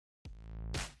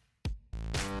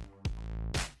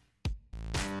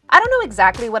I don't know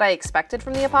exactly what I expected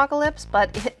from the apocalypse,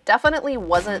 but it definitely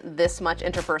wasn't this much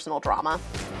interpersonal drama.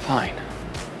 Fine.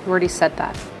 You already said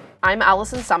that. I'm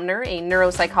Allison Sumner, a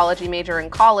neuropsychology major in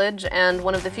college, and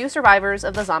one of the few survivors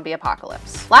of the zombie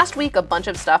apocalypse. Last week, a bunch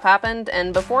of stuff happened,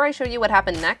 and before I show you what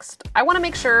happened next, I want to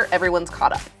make sure everyone's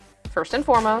caught up. First and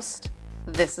foremost,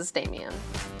 this is Damien.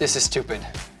 This is stupid.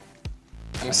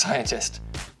 I'm a scientist.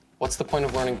 What's the point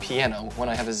of learning piano when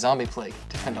I have a zombie plague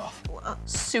to fend off?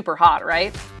 Super hot,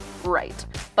 right? Right.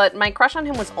 But my crush on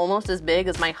him was almost as big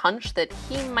as my hunch that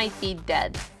he might be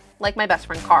dead. Like my best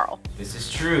friend Carl. This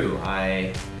is true.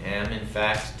 I am in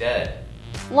fact dead.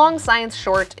 Long science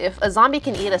short, if a zombie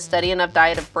can eat a steady enough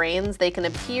diet of brains, they can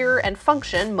appear and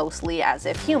function mostly as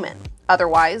if human.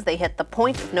 Otherwise, they hit the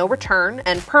point of no return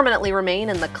and permanently remain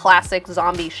in the classic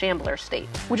zombie shambler state.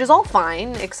 Which is all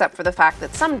fine, except for the fact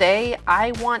that someday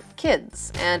I want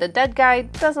kids, and a dead guy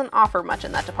doesn't offer much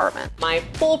in that department. My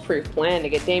foolproof plan to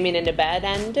get Damien into bed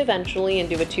and eventually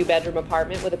into a 2-bedroom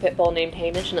apartment with a pit bull named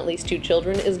Hamish and at least 2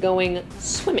 children is going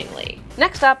swimmingly.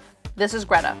 Next up, this is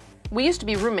Greta. We used to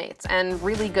be roommates and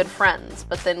really good friends,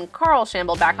 but then Carl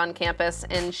shambled back on campus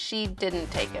and she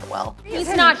didn't take it well.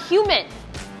 He's not human.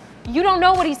 You don't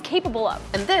know what he's capable of.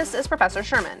 And this is Professor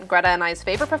Sherman, Greta and I's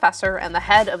favorite professor and the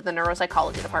head of the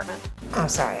neuropsychology department. I'm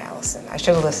sorry, Allison. I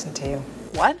should have listened to you.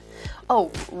 What?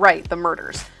 Oh, right, the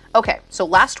murders. Okay, so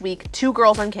last week, 2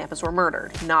 girls on campus were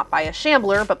murdered, not by a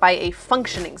shambler, but by a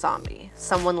functioning zombie.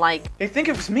 Someone like... They think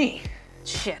it was me.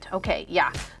 Shit, okay,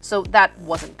 yeah. So that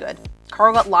wasn't good.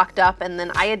 Carl got locked up, and then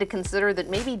I had to consider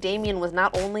that maybe Damien was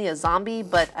not only a zombie,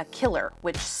 but a killer,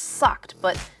 which sucked,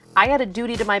 but I had a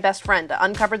duty to my best friend to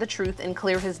uncover the truth and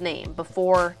clear his name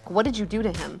before... What did you do to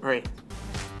him? Right.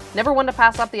 Never one to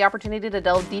pass up the opportunity to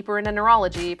delve deeper into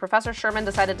neurology, Professor Sherman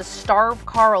decided to starve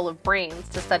Carl of brains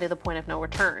to study the point of no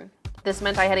return. This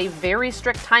meant I had a very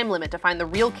strict time limit to find the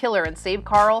real killer and save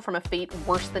Carl from a fate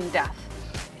worse than death.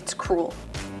 It's cruel.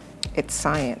 It's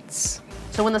science.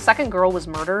 So when the second girl was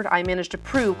murdered, I managed to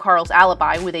prove Carl's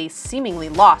alibi with a seemingly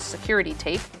lost security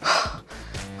tape.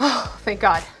 Oh, thank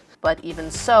God. But even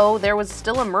so, there was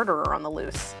still a murderer on the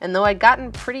loose. And though I'd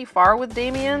gotten pretty far with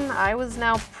Damien, I was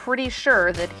now pretty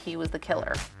sure that he was the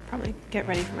killer. Probably get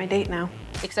ready for my date now.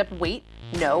 Except wait,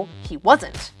 no, he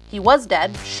wasn't. He was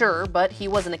dead, sure, but he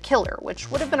wasn't a killer, which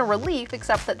would have been a relief,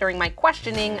 except that during my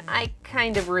questioning, I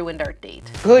kind of ruined our date.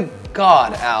 Good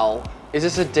God, Al. Is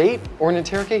this a date or an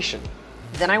interrogation?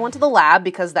 Then I went to the lab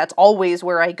because that's always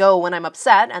where I go when I'm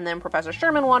upset, and then Professor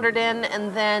Sherman wandered in,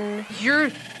 and then... You're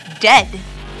dead.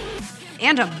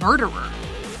 And a murderer.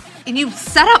 And you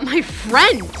set up my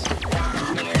friend.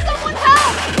 Someone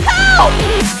help!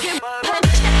 Help!